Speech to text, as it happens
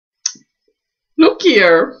look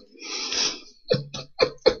here.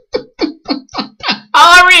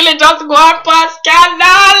 I really just go on past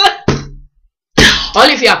scandal.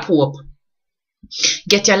 Olivia Pope,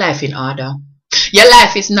 get your life in order. Your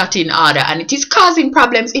life is not in order and it is causing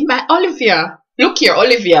problems in my Olivia. Look here,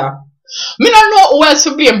 Olivia. Me don't know who else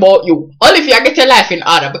to blame about you. Olivia, get your life in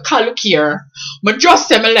order because look here. Me just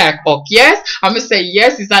say me like Huck, yes? And me say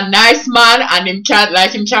yes, he's a nice man and him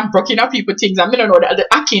can't broke in a people things. And me don't know the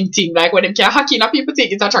hacking thing, like when him can hack in a people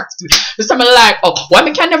things, it's attractive. Me say me like Huck. Why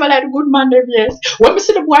me can never like the good man them, yes? When me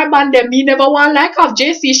see the boy band them, me never want like of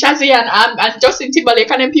JC, Shazzy and Justin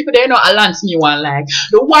Timberlake and them people they know Alance me want like.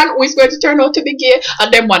 The one who is going to turn out to be gay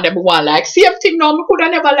and them one them want like. Same thing now, me could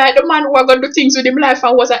have never like the man who are going to do things with him life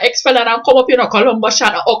and was an ex-fella and come up, you know, Columbus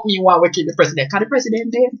shot and up me one wicked the president. Can the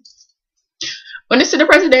president dead? When you see the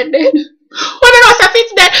president dead? When you know if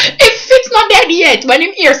it's dead, if it's not dead yet, when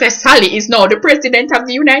him here says Sally is now the president of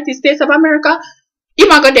the United States of America, he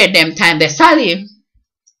might go dead them time there. Sally,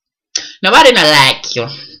 nobody not like you.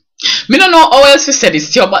 Me don't know how else to say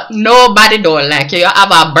this to you, but nobody don't like you. You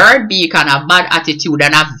have a bird beak and a bad attitude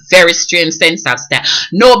and a very strange sense of style.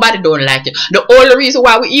 Nobody don't like you. The only reason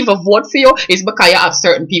why we even vote for you is because you have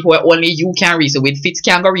certain people where only you can reason with. Fitz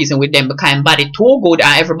can't go reason with them because him body too good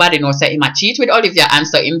and everybody knows that him a cheat with Olivia and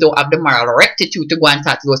so him don't have the moral rectitude to go and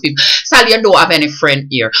talk to those people. Sally, you don't have any friend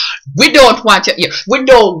here. We don't want you here. We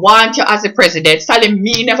don't want you as a president. Sally,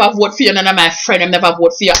 me never vote for you. None of my friends never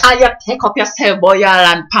vote for you. And you take up yourself, boy, y'all,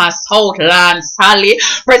 and pass out land, Sally.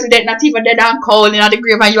 President not even dead and cold in the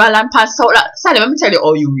grave and you all and pass out. Sally, let me tell you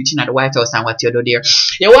how you reaching at the White House and what you do there.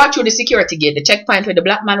 You walk through the security gate, the checkpoint where the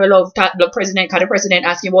black man will love the president, because the president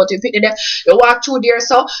asking about you fit there. You walk through there,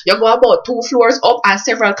 so you go about 2 floors up and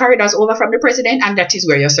several corridors over from the president, and that is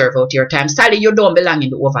where you serve out your time. Sally, you don't belong in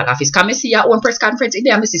the Oval Office. Come and see your own press conference in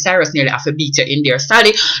there. Mr. Cyrus nearly have to beat you in there.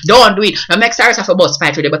 Sally, don't do it. Now make Cyrus have a bus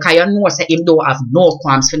fight with you because you know say him don't have no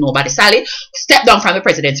qualms for nobody. Sally, step down from the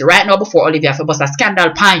presidency right now before Olivia for bust a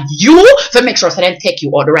scandal pan you for make sure so then take you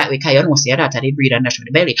all the right way because you know say that they breed and dash with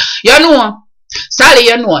the belly. You know, Sally,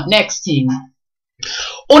 you know, next thing.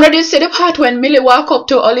 Una did see the part when Millie walk up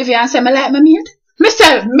to Olivia and say, me like my mate?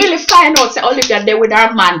 Myself, Millie find out say Olivia there with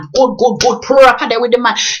her man, good, proper there with the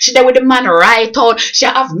man. She there with the man right out. She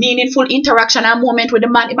have meaningful interaction and moment with the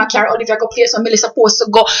man. Ima carry Olivia go place where Millie supposed to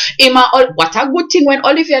go. What a good thing when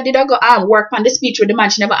Olivia did go work on the speech with the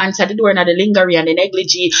man. She never answered the door and the lingering and the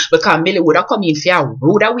negligee because Millie would have come in for a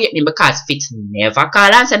rude awakening because Fitz never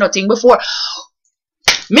call and say nothing before.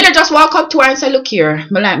 Millie just walk up to her and say, look here,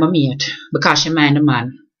 me like my mate because she mind the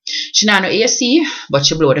man. She not know AC, but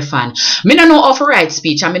she blow the fan. Me no know how to write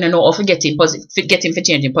speech and me no know how to get him for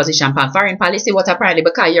changing position from foreign policy. What apparently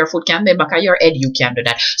because your foot can bend, because your head you can do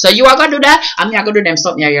that. So you are gonna do that, and me are gonna do them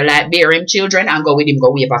something you're like bear him children and go with him,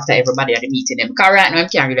 go wave after everybody at the meeting them. Because right now him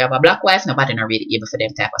can't really have a black wife, nobody not really able for them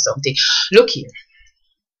type of something. Look here.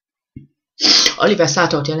 Olivia,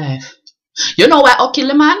 start out your life. You know why I kill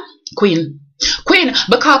the man? Queen,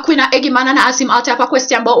 because Queen a eggy man and ask him all type of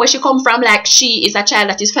question about where she come from, like she is a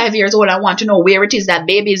child that is 5 years old and want to know where it is that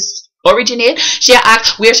babies originate. She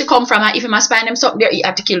asked where she come from and if he must find them something there, he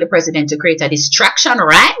had to kill the president to create a distraction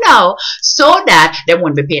right now so that they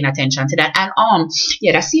won't be paying attention to that. And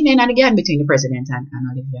yeah, that scene in and again between the president and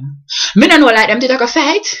Olivia. Me don't know like them did like a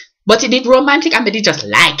fight. But it did romantic and me did just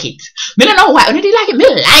like it. Me don't know why. I did like it. Me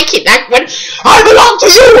like it. Like when I belong to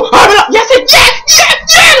you. I belong. Yes,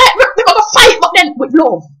 yeah. Like we're gonna fight, but then with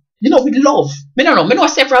love. You know, with love. Me don't know. Me know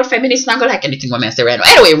several feminists not gonna like anything women say right now.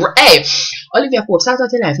 Anyway, hey, Olivia Pope, start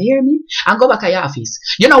out your life. You hear me? And go back at your office.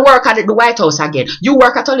 You know, work at the White House again. You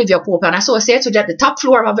work at Olivia Pope and associate with the top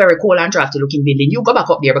floor of a very cool and drafty looking building. You go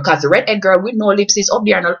back up there because the redhead girl with no lips is up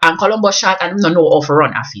there and Columbus shot and no know how to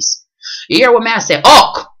run office. You hear what me I say?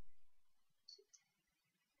 Oh!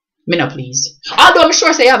 Me no please. Although I'm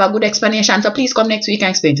sure say you have a good explanation, so please come next week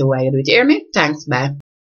and explain to why you do it. You hear me? Thanks, bye.